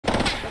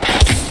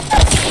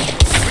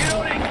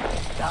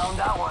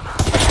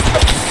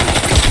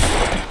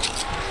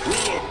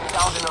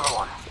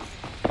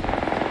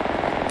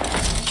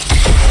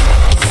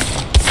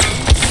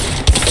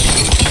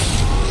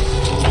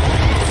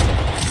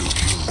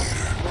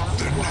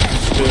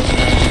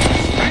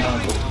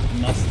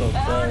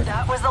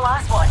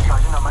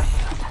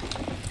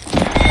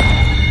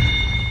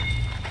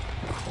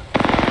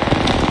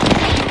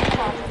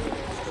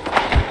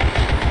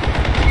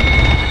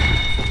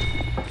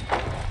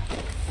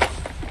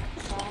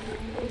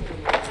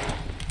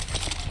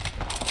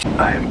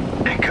I'm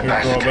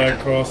incapacitated. Back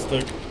cross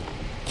stick.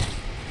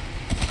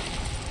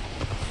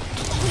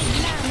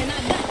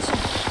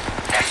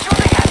 They're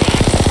shooting at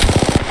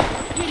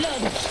me.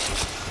 Reload.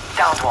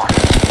 Down one.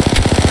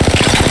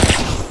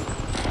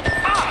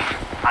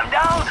 I'm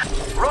down.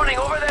 Running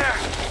over there.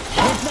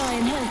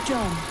 Deploying health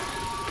drone.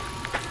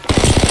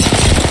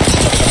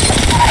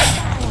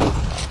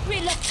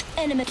 Reload.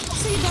 Enemy.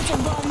 So you got to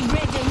bomb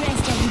break the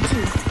rest of you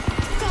too.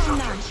 Come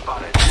now.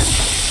 Spotted.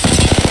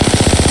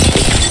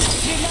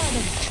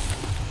 Reloading.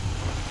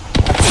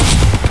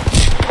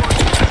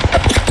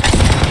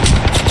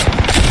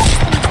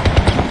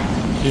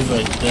 He's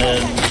like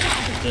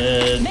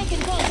dead.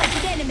 Making contact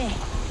with enemy.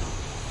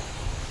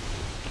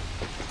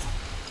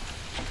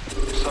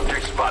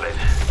 Subject spotted.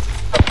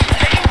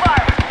 Taking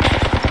fire.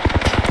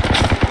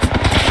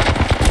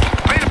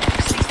 Wait a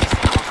 60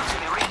 seconds until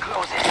the ring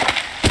closes.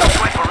 Don't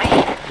wait for me.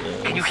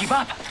 Yes. Can you keep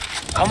up?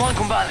 Come on,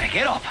 compadre.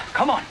 Get up.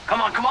 Come on.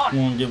 Come on. Come on.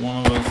 Won't get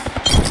one of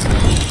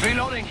us.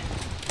 Reloading.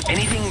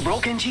 Anything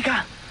broken,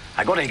 chica?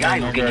 I got a guy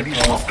who can give you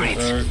some upgrades.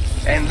 Alert.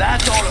 And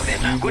that's all of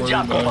them. Good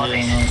job, worried about compadre.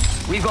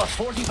 it, We've got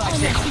 45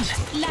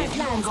 seconds.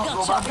 Lifelines got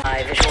you.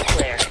 High visual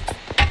clear.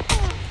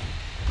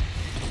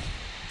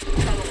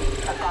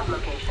 At that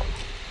location.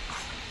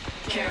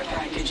 Care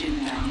package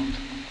inbound.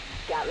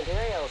 Got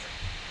materials.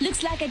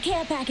 Looks like a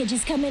care package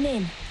is coming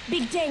in.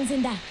 Big things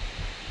in that.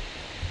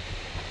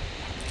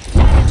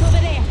 Target over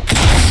there.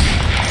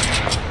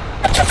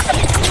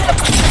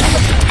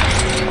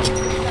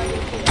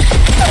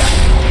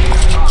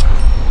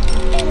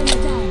 Enemy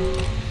down.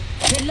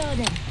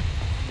 Reloading.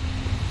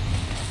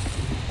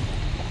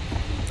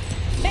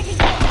 Making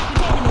contact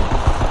with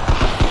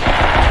enemy.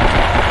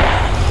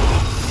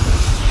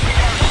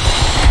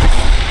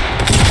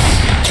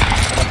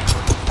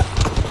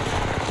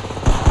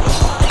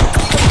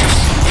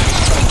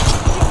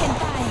 Taking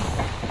fire.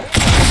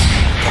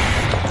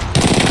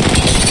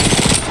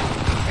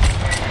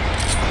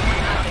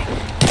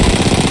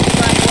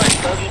 Flash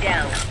 1, bogey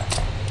down.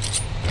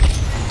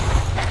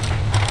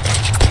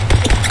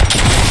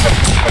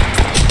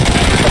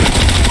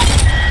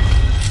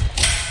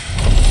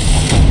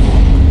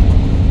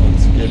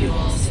 Let's get You it.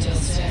 all still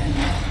stand.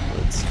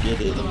 Let's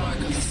get it. The mark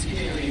of the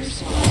superior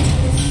squad.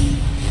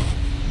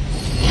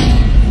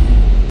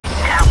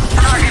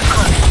 Target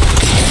close.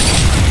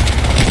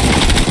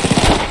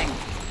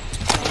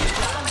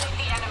 Eliminate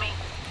the enemy.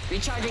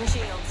 Recharging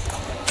shields.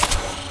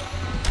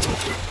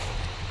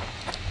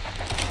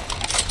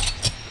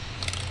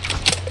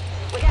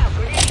 Look out,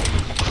 grenade.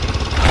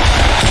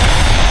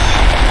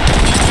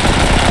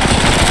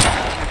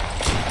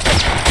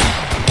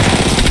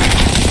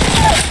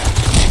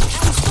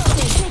 I'm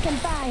spotted. Taking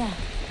fire.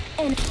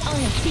 And on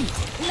your feet.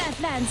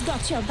 Lifelines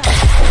got your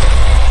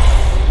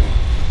back.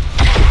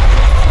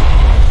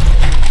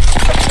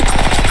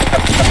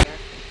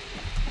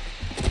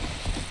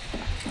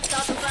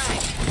 Stop the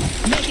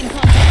flag. Making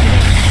contact with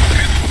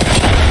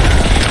enemy.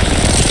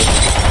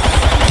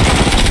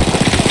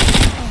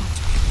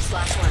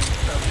 Slash 1,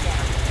 bogey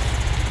down.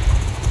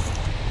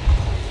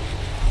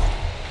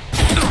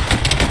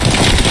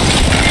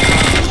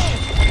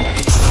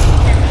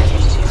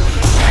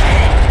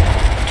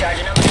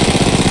 Charging up.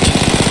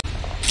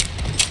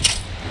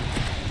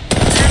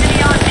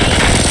 Enemy on me.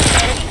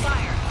 Enemy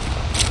fire.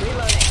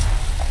 Reloading.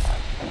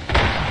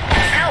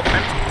 Help!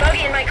 I'm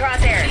bogey in my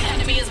crosshairs. The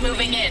enemy is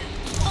moving in.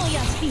 On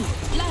your feet.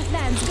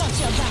 Lifelines got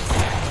your back.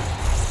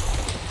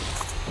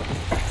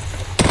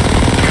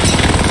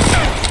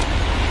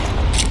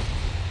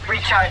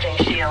 Recharging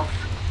shields.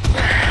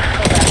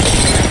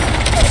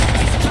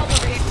 Help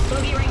over here.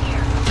 Bogey right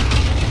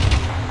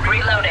here.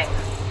 Reloading.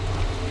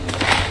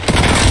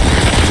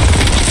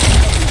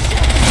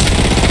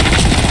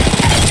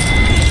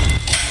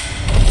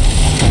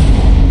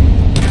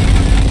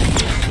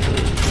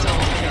 Soul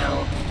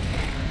kill.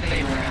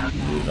 They were out.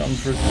 Dude, I'm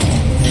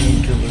freaking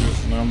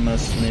painkillers and I'm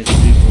messing these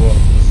people up.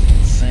 This is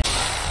insane.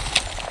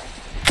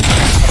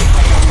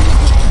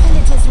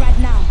 Abilities right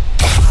now.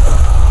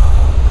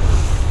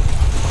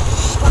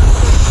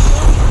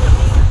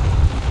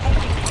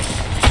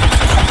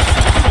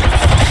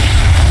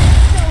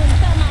 Throwing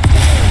thermite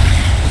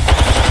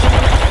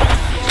grenade.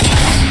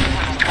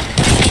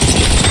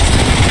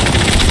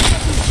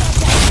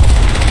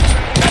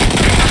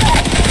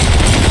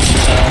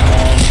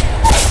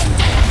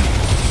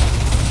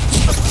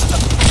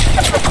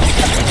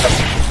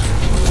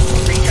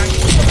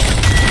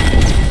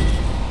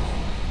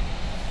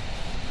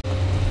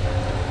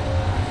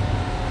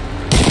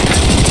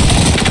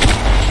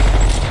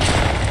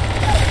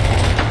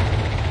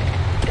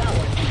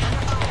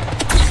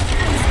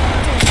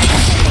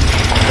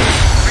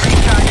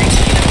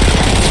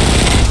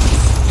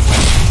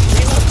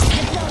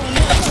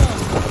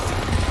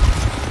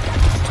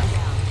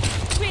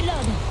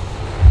 Reloading.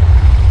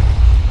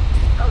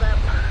 Hold up.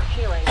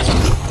 Healing.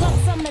 Got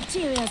some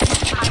materials.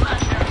 I'm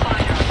under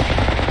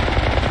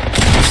fire.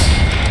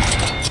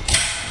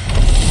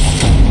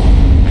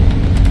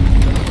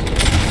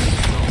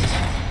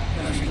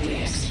 Perfectly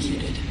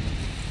executed.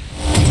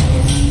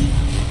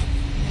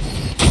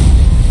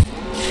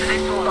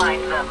 Visual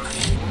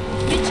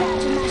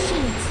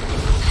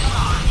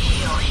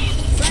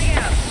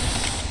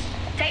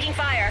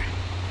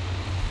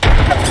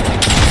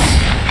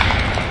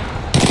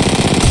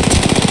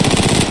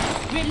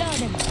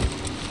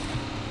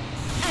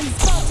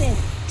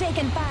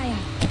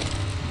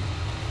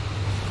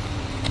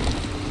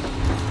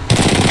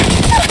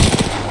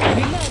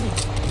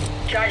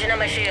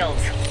my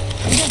shields.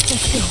 Just a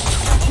few.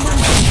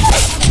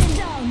 I've been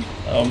down.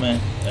 Oh man.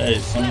 Hey,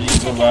 somebody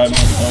revive me.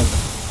 Oh.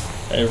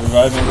 Hey,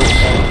 revive me real quick.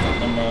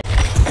 I'm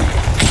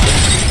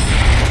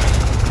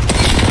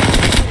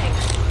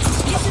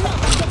Listen up,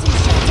 I'm getting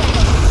shot down.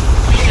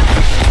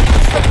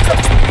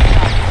 Bandit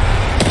down.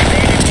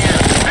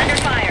 Under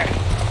fire.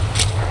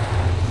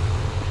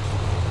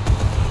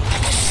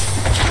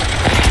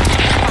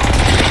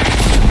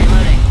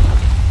 Reloading.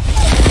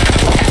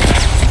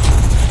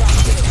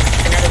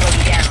 Another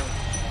bogey down.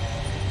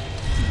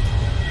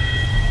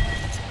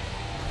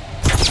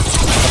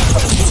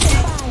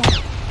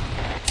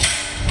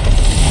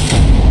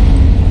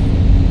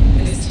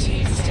 This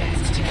team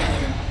stands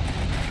together.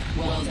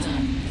 Well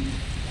done.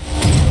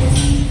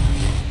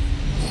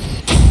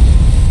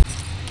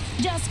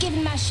 Just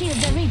giving my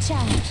shields a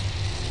recharge.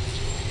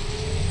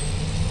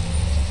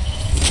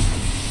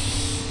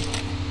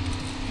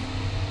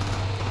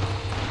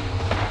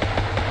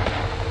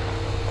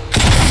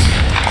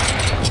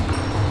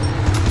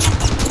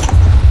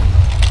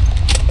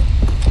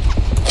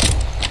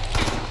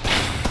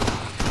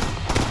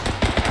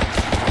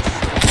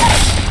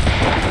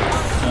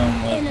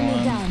 Enemy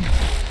down.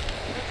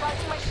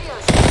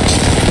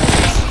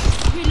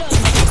 Reload.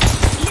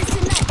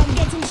 Listen up, I'm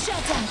getting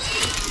shot at.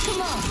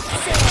 Come on,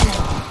 say hello.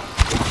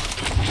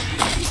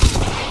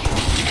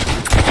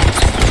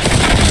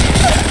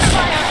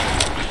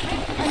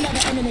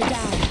 Another enemy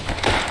down.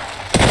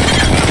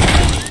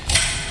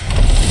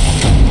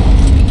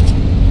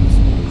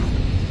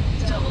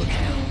 Double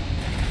kill.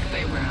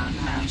 They were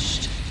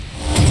outmatched.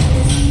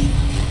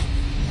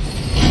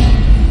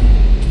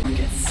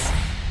 Targets.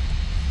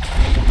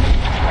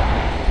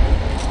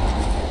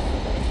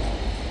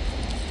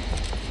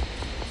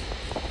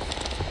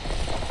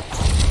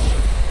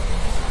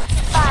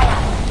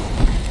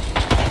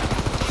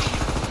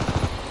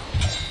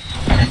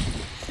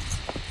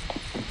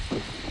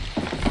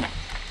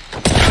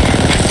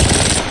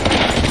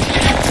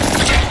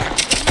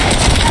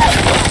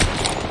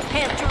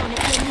 Hand drone if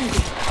you need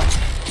it.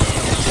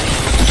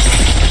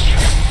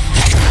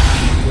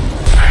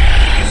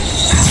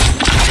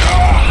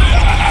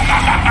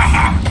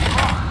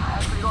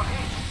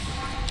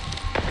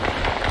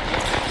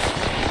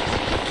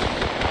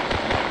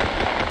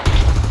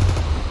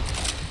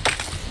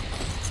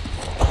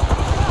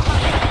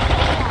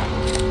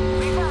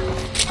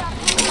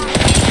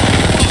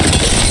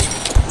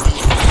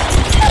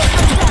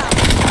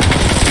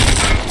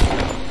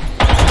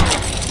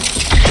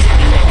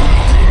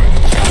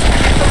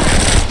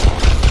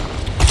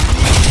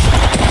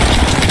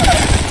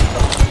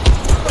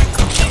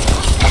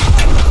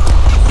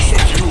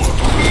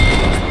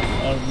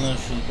 Oh, no,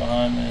 she's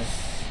behind me.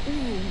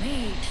 Ooh,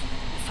 mate.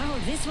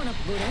 Fouled this one up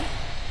good, eh?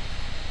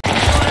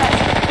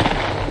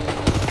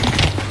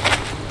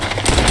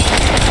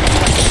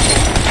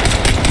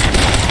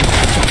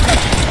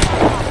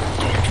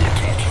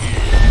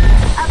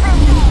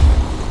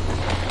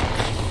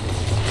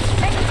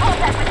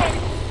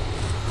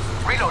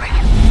 Reloading.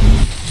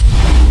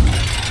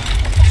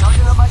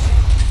 Charging up my shield.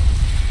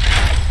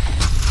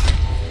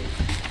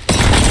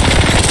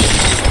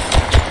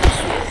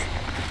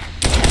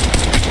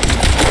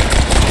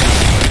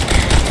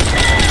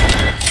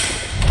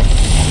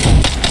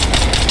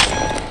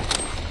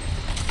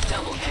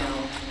 Double kill.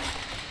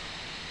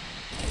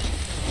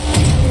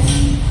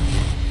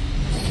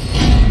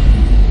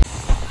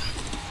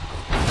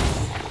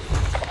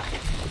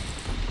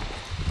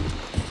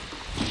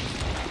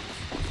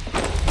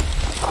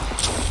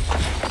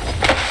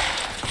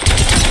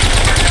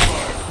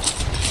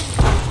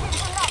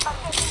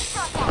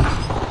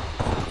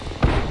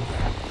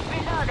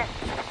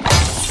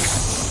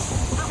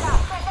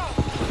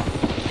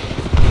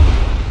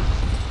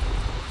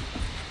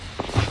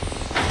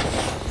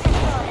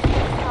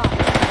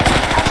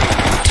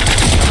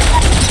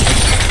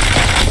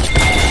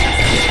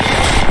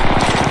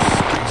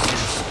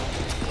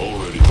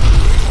 Already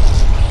prepared.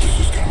 This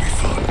is gonna be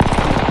fun.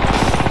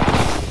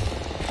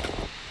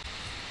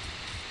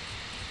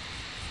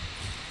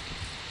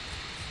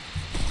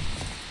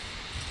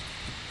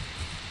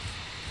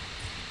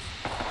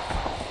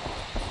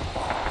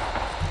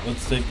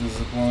 Let's take the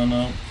zip line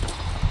up.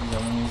 The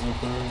enemies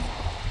up there.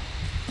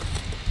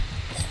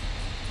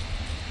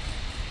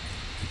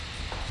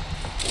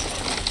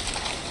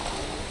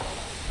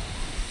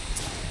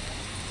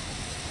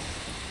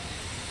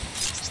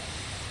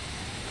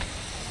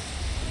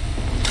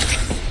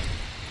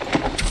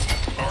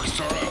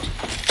 Arcstar out.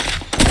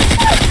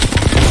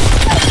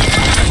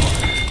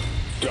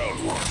 Down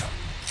one.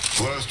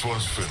 Last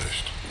one's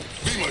finished.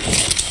 Be my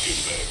skin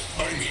bag.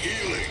 I'm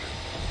healing.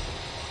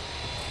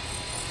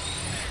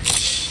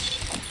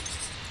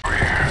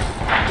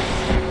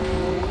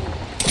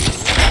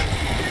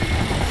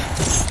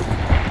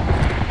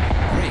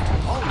 Great,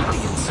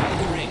 already inside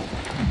the ring.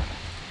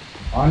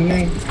 On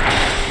me.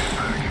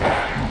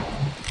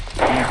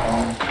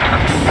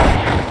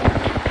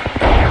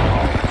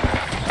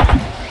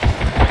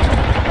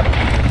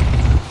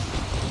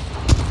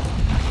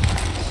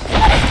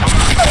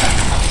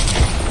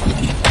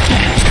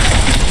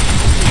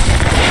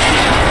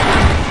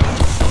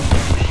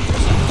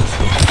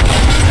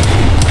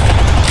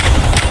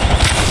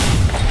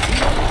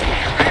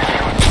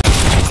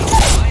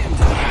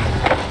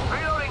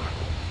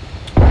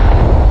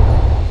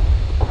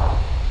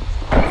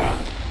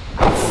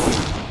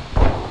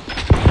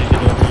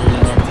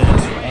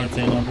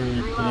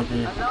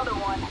 Another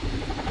one.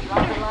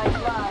 Dropping like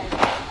flies.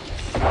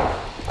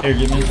 Here,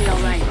 give me. You'll be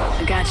alright.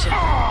 I gotcha.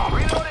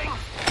 Reloading!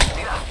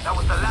 Yeah, that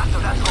was the last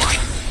of that squad.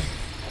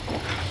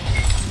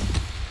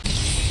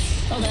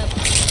 Hold up.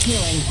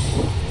 Healing.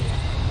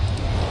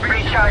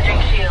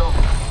 Recharging shield.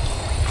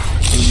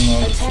 There's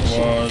another Attention.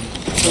 squad.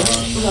 First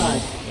Run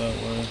blood. that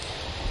way.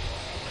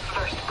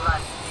 First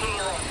blood.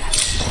 Healing.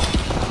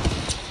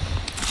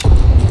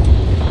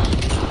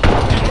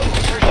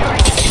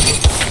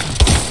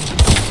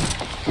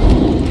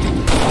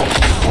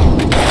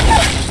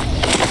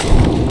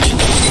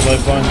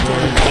 Light bunker.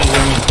 His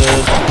room is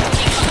dead.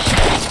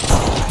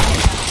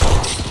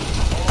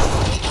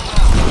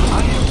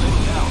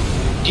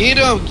 Get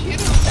him! Get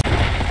him!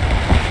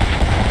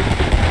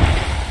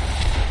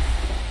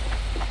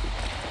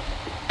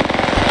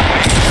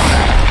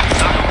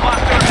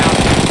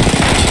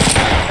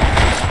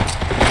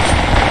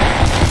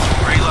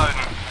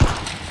 Reloading.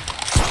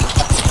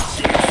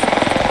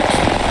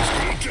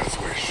 Death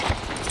wish.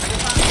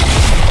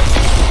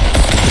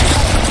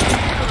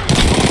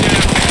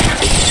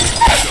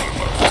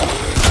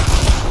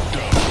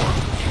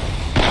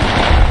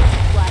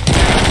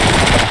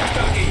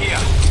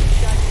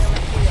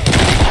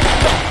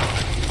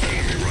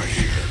 Enemy right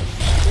here.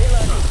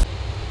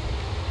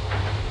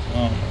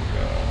 Oh my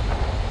god.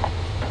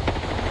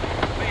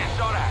 Being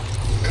shot at.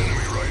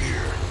 Enemy right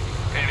here.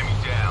 Enemy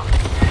down.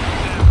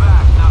 Stand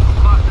back. Now the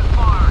box is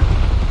firing.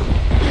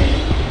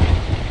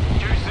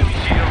 Juicing me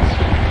shields.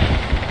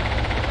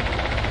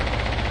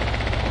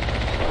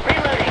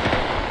 Reloading.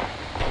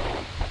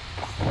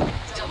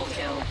 Double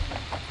kill.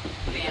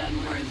 The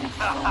unworthy.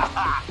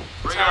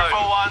 Return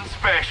for one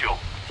special.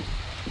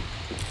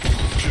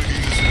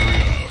 Checking this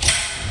area out.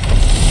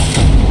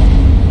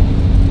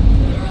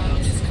 The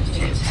round is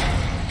complete.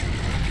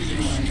 You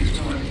are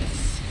victorious.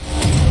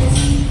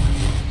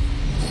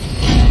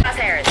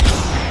 Crosshairs.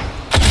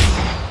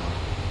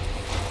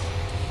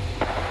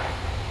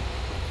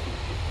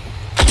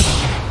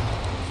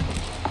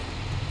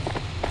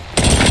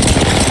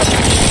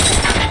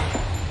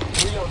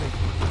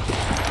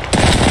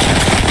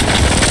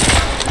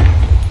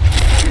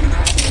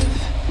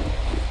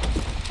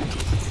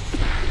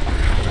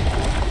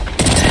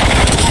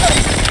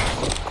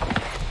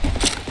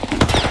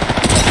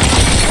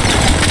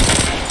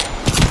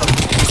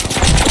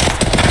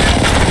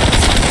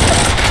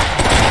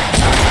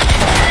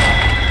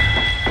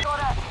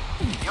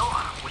 Yo,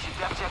 we should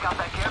def check out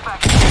that care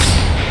package.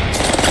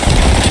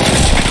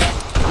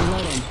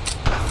 Reloading.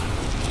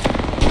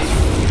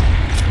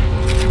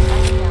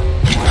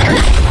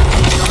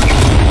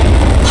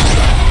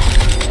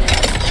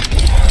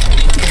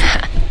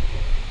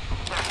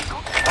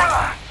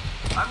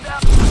 I'm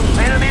down.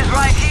 Enemies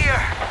right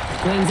here.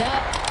 Wings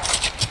up.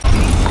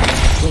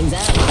 Wings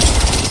up.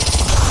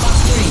 Box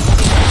 3.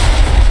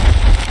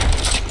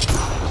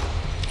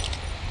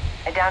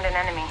 I downed an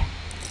enemy.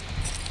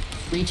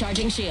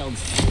 Recharging shields.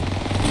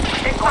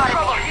 They spotted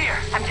trouble me. here.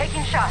 I'm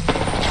taking shots.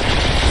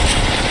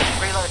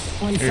 Reload.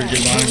 One Here, sec.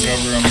 get behind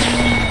cover. I'm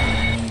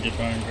in. Get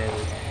behind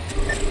cover.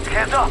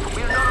 Hands up.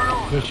 We're not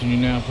alone. Pushing you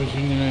now.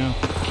 Pushing you now.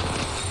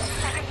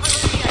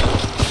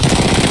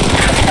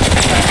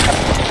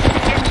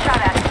 Getting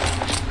shot at.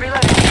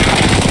 Reloading.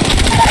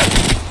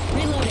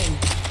 Reloading.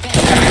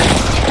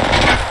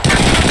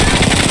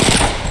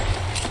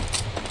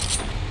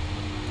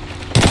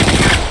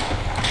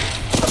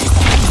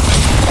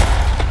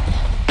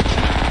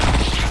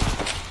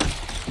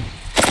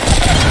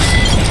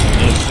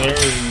 Yes, sir.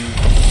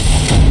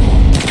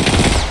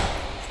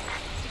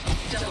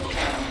 Double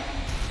kill.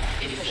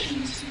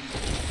 Efficient.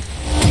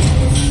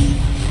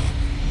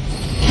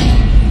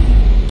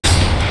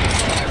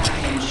 Fire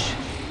package.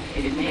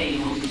 It may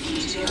hold the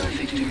key to your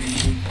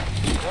victory.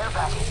 Care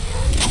package.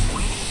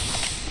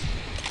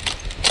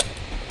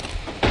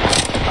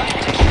 I'm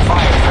taking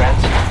fire,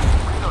 friends.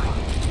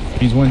 Reloading.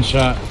 He's one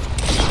shot.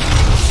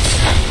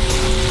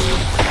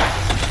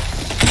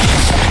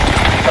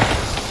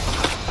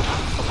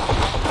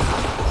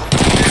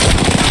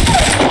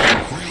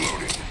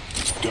 Reloading.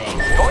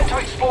 Down. Going to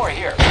explore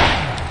here.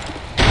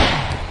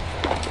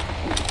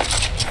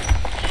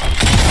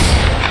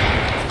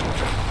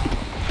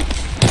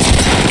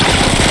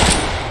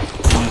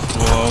 He's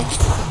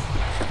 12.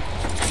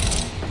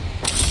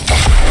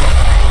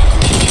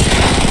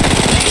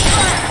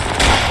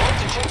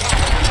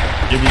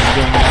 Give me the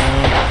gun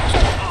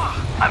now.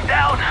 I'm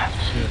down.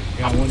 Shit.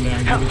 Got one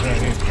down. Give me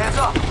right here. Hands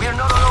up. We're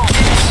not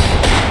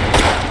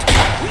alone.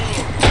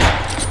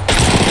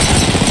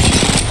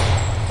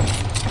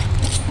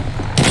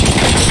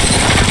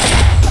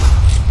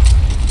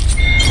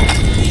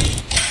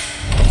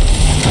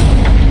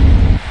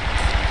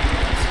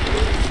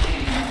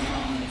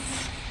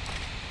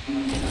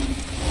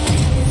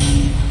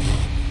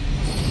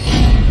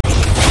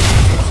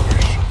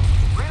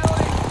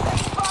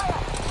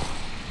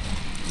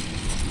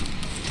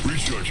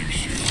 Recharging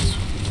shields.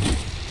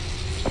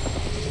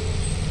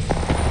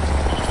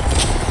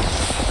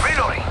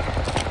 Reloading.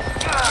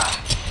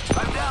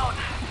 I'm down.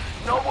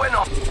 No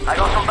bueno. I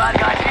got some bad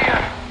guys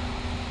here.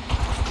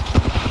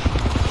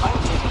 I'm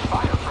taking fire.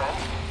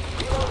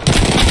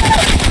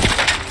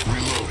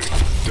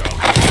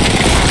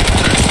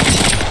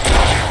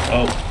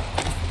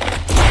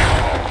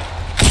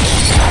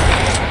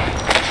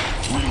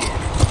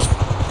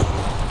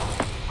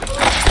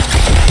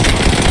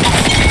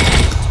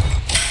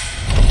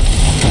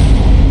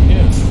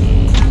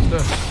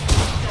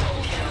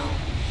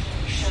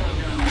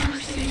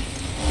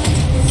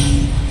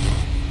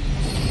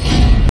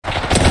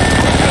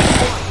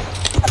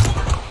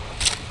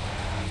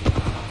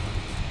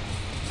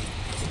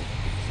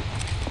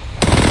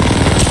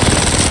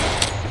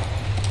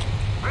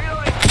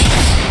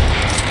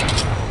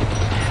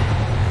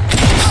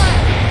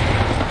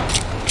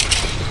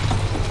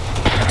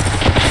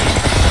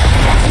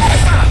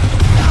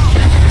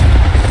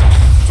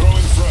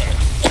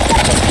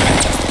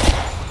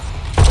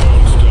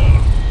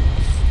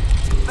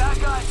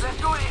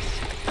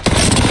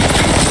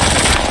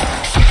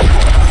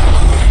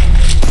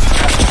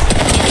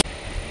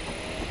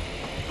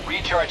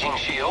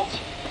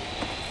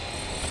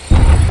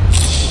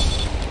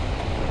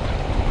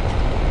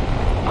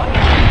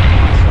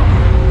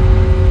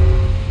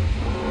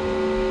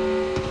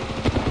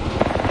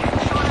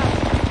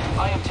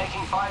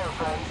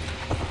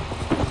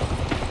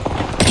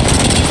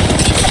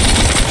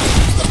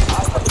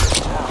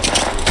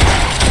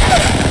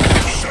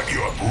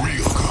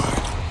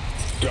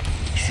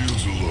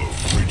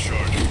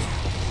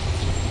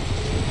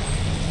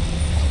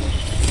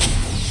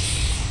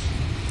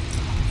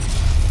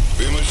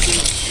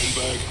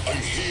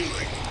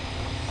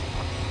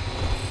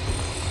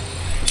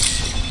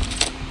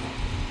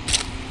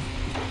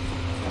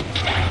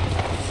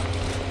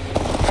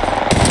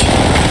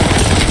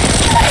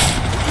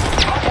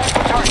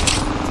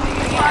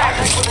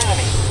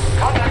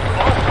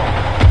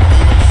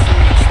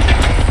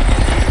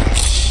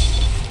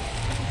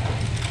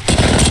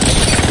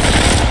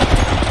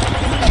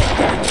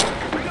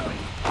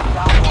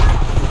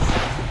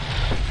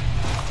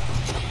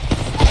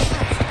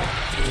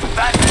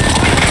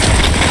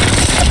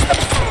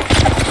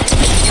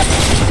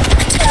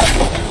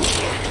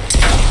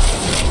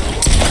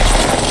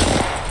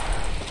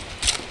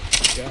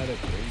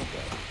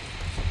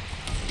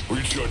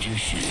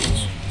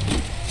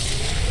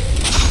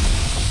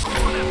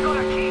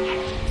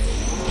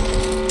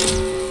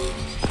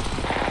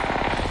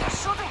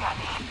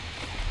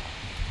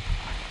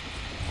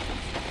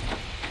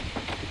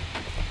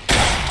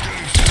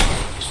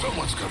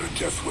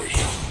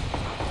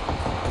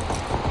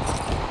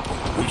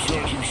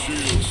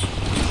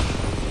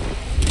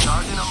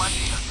 on my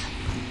shields.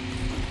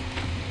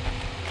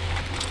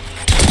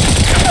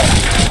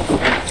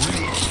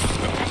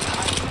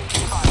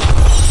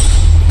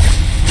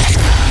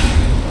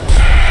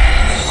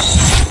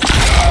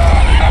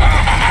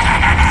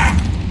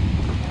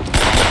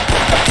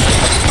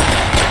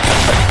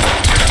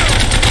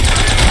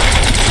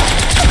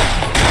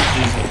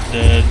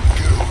 Dead.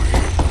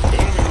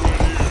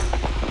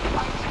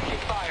 Keep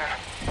fire.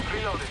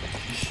 Reloaded.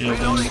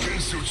 Shielding. Skin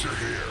suits are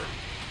here.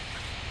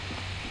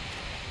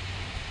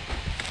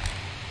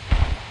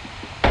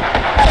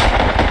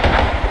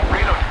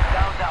 Reload.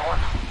 Down that one.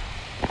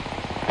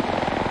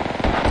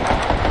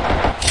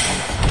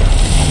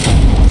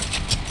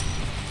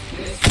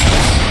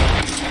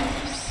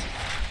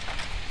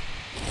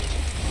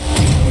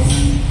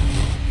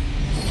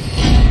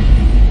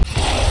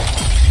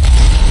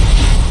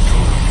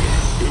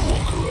 It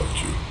won't corrupt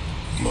you.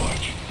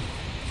 Much.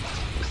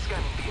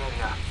 Scanning the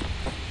area.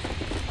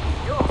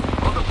 Yo,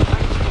 hold up.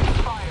 Taking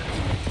fire.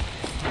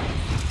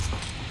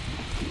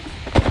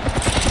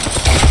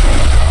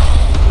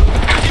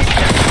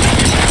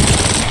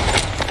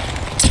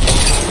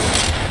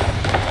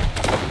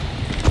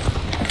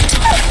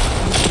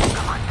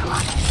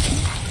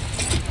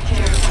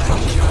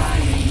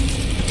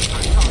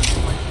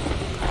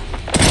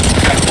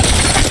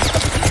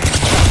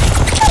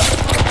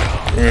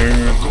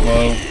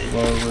 Low.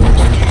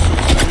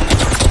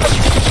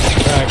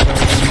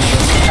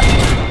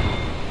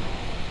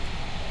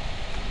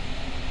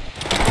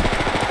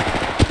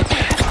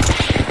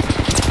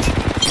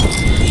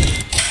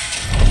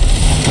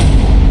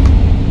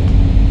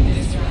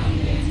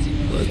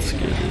 Let's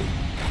get it.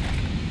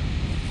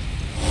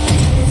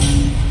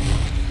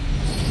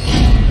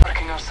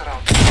 Breaking our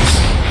surround.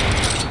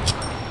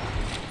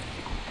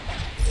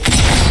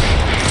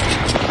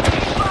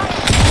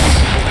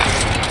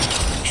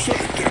 Shut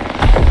it down.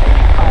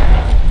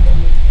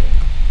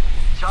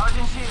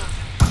 Charging shields.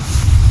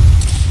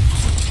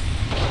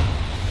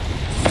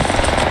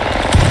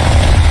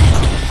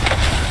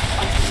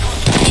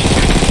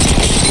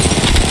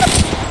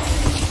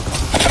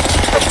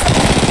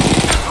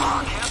 Oh,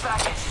 can't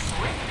back it.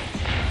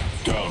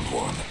 Down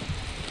one.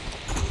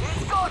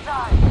 It's go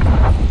time.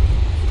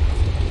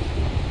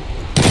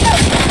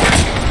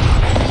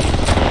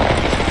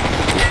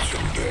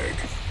 Some bag.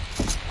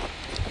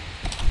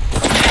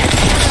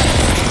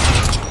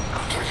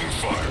 Taking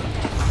fire.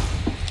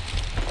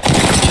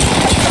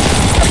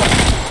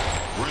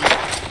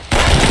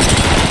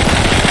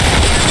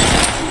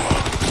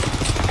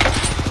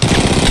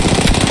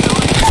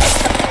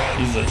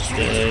 He's like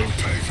dead.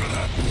 Pay for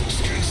that.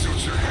 Skin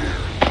suits are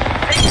here.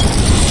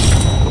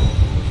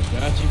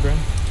 Got you, bro.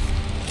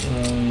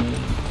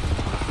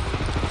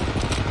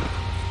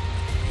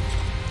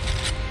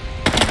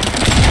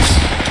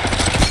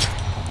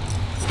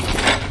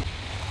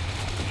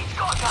 It's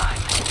go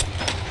time.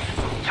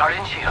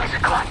 Charging shields.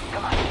 Come on,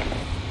 come on.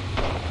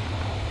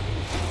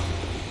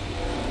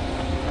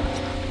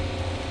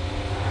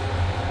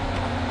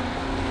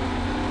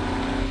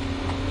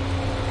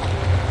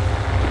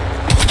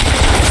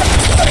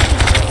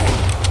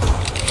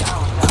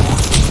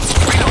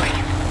 Reloading.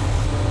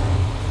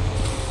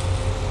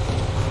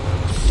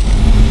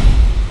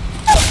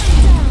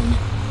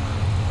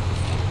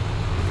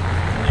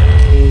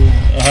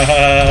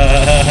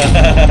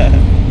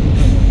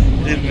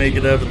 Didn't make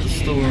it out of the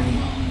storm.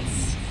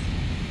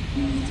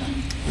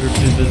 They're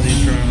too busy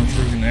trying to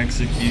freaking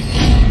execute.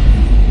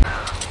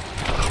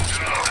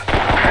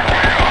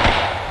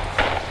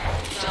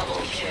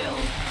 Double kill.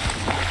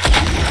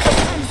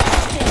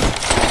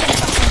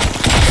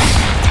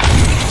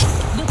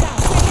 Look out!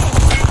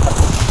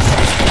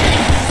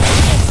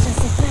 Extra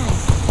supply.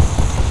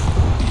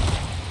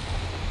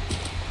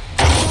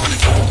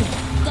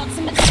 Got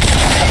some. Listen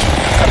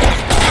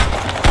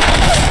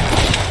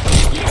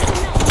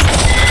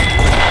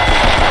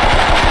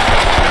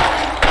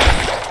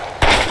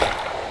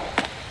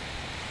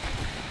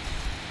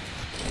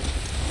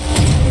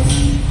up.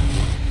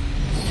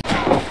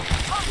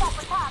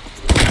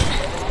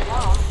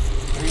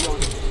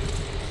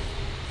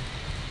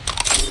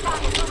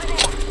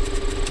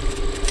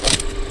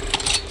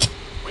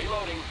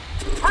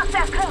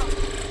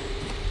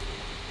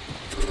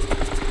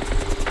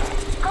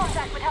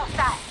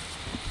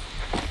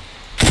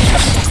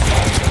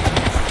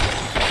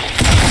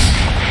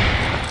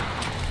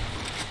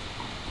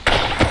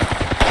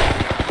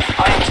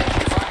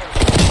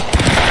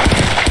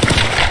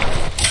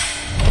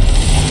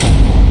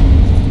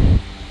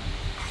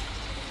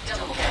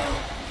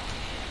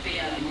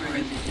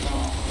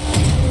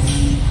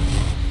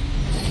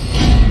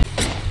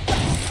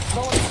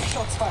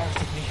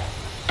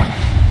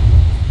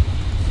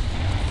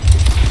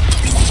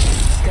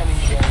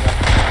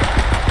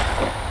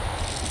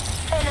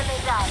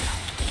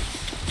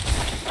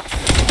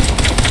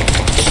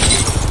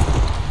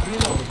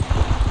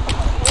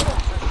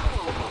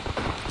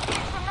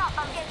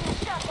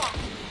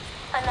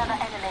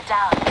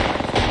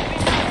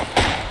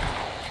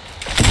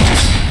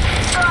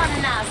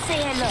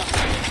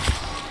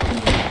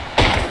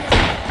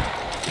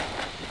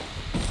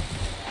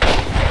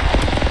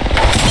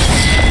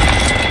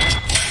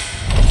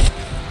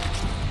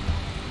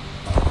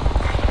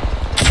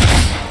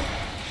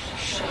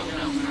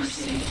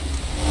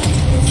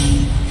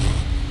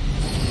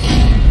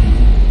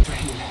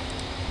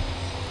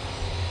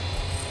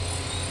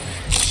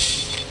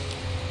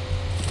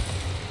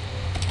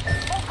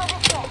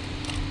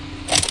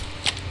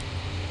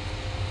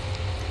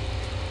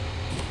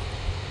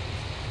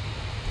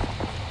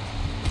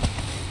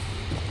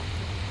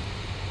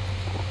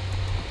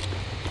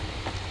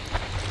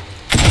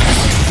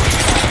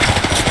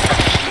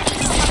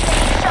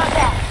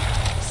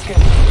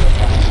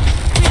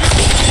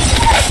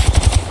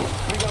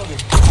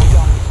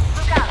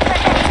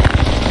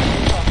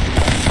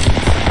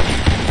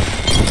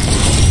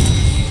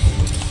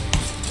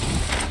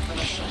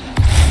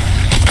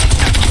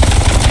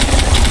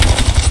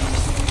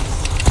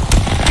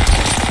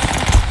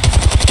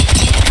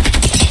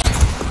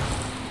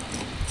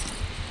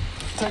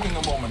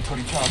 to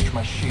recharge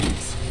my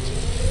shields.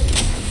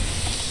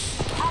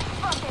 I'm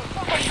spotted.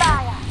 Taking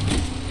fire.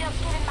 Just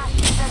giving my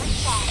shield a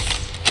recharge.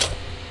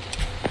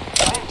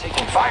 I am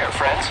taking fire,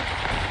 friends.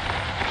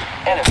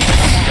 Enemy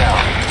taken down.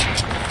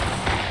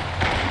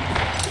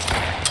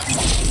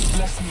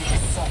 Bless me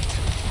with sight.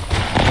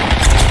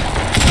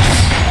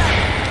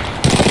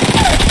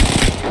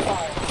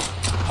 Fire.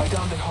 I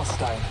downed a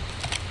hostile.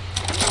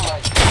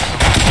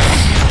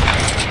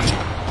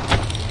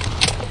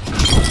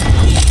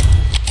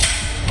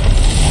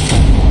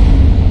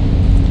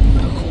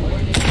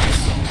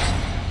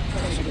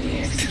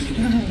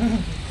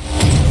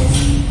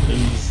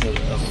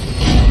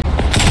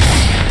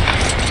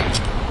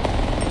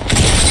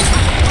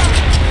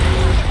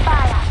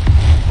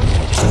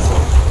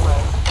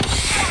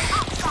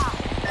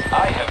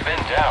 I have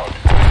been down.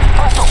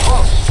 Not so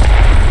close.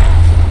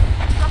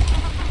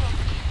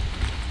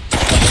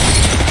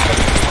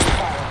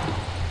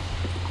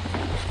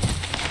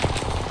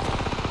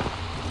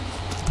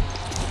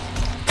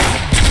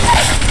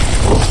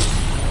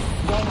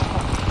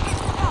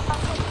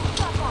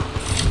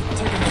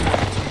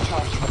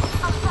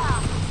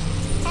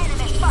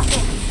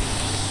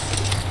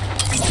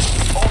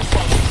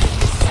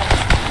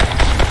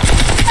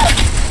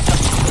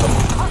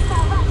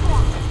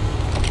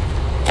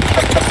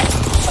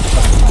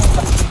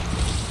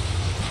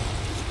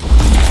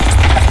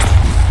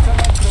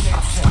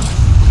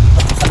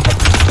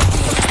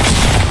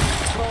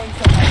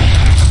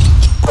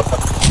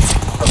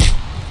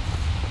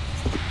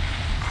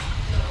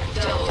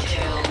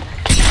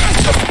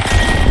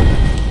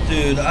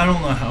 Dude, I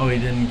don't know how he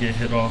didn't get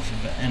hit off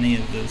of any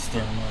of those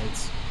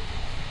thermites.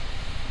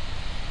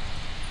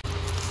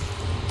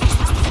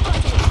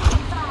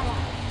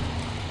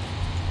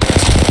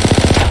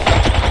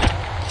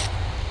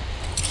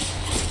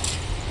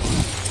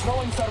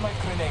 Throwing thermite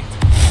grenade.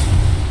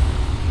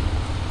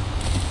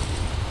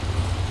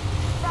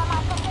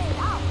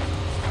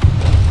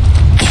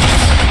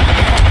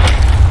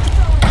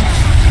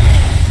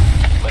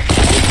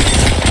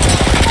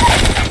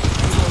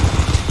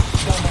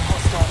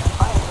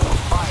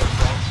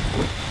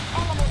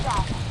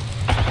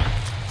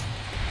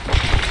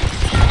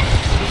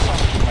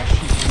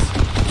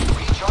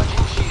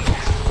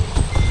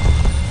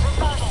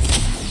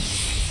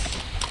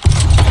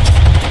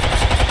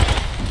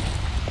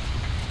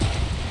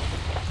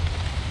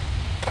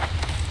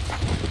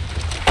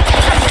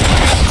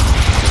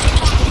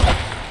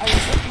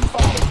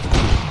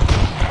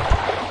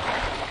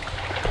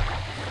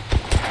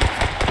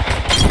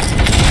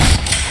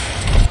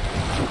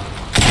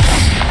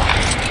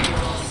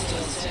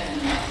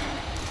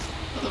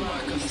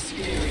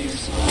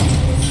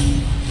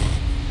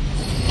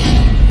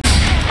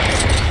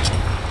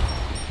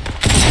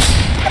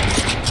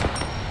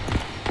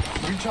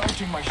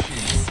 Recharging my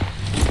shields.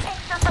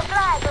 Extra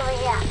supplies over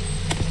here.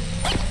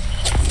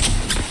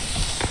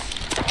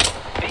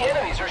 The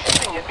enemies are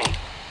shooting at me.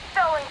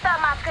 Throwing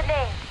thermite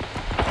grenade.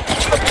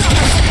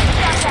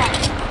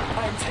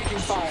 I am taking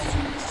fire.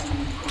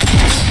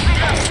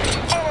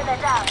 Enemy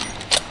down.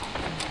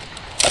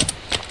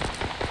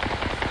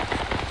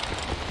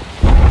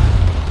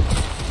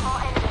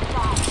 More enemies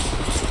down.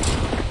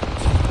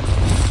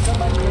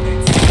 Thermite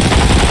grenades.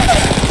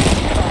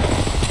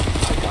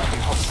 I downed a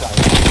hostile.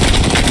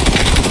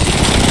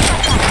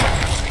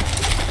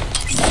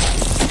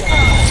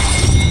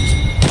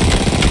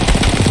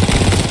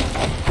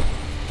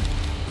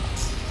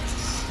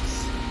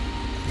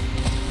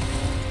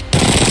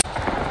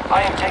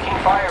 I am taking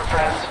fire,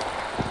 friends.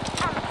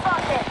 I'm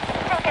spotted.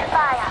 Taking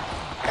fire.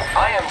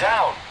 I am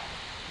down.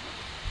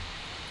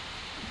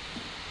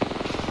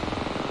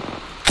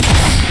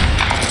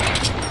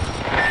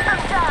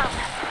 I'm down.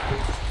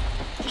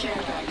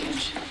 Care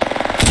package.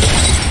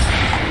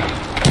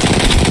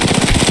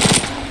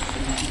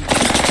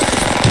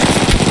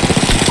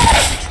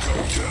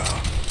 Gotcha.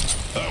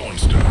 That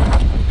one's done.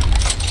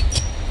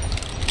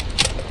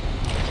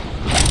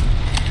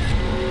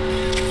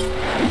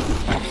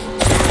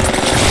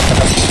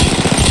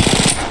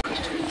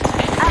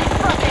 I'm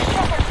spotted.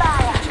 Taking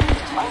fire.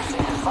 I'm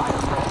taking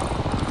fire, friends.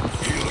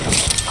 Healing.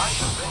 I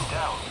have been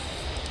down.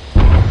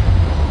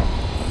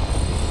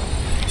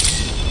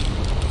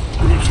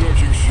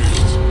 Recharging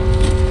shields.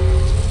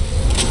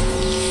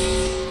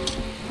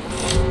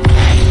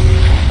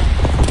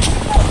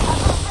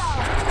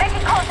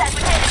 Making contact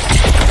with him.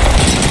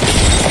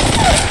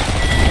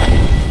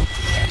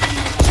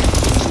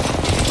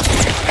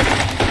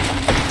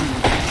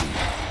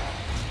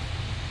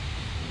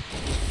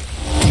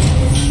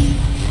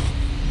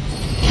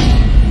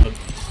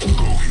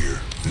 Go here.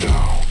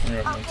 Now. I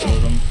got my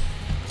totem.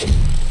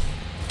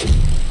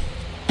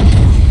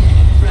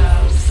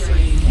 Round 3.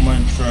 I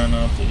might try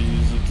not to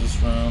use it this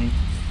round.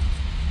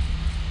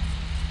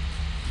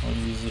 I'll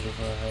use it if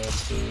I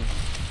have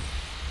to.